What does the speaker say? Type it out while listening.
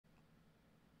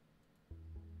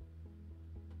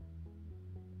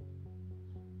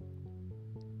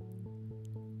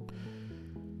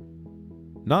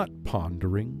Not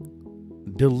pondering,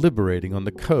 deliberating on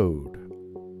the code,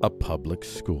 a public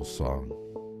school song.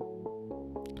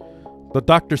 The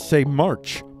doctors say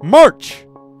march, march!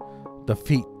 The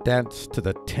feet dance to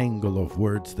the tangle of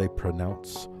words they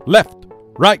pronounce. Left,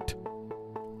 right,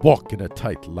 walk in a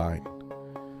tight line.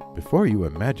 Before you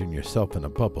imagine yourself in a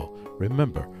bubble,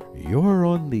 remember, you're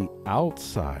on the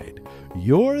outside.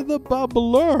 You're the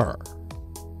bubbler,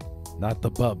 not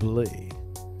the bubblee,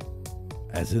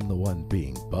 as in the one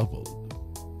being bubbled.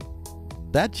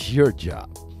 That's your job,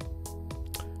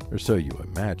 or so you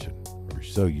imagine, or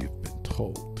so you've been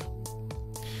told.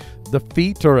 The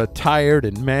feet are attired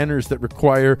in manners that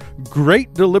require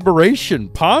great deliberation,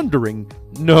 pondering.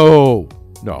 No.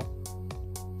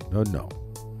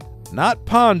 Not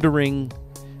pondering,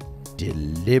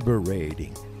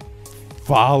 deliberating,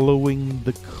 following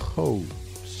the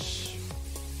codes.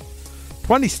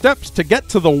 20 steps to get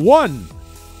to the one,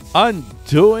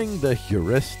 undoing the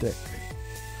heuristic,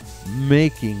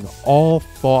 making all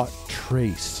thought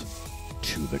trace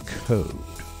to the code.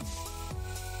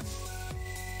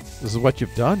 This is what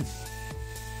you've done.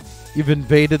 You've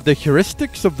invaded the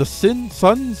heuristics of the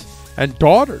sons and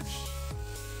daughters,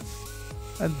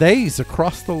 and theys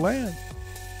across the land.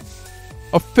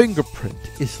 A fingerprint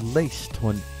is laced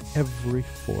on every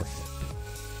forehead.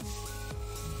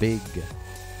 Big,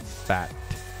 fat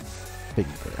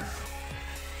finger.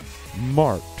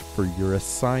 Marked for your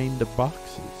assigned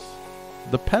boxes.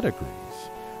 The pedigrees.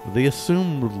 The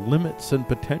assumed limits and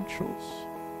potentials.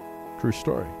 True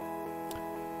story.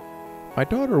 My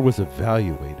daughter was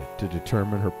evaluated to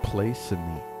determine her place in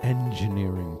the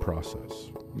engineering process.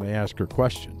 They asked her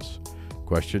questions.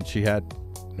 Questions she had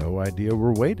no idea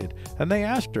were weighted. And they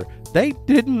asked her. They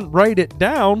didn't write it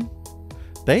down.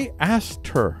 They asked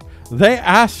her. They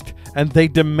asked and they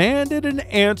demanded an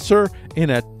answer in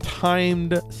a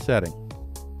timed setting.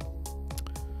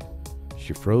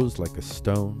 She froze like a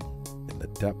stone in the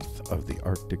depth of the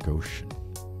Arctic Ocean.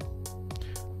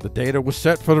 The data was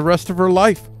set for the rest of her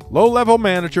life. Low-level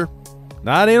manager,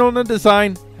 not in on the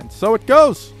design, and so it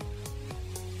goes.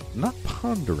 Not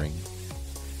pondering,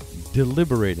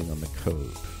 deliberating on the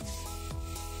code.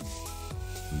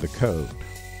 The code.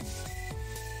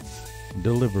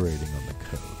 Deliberating on the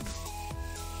code.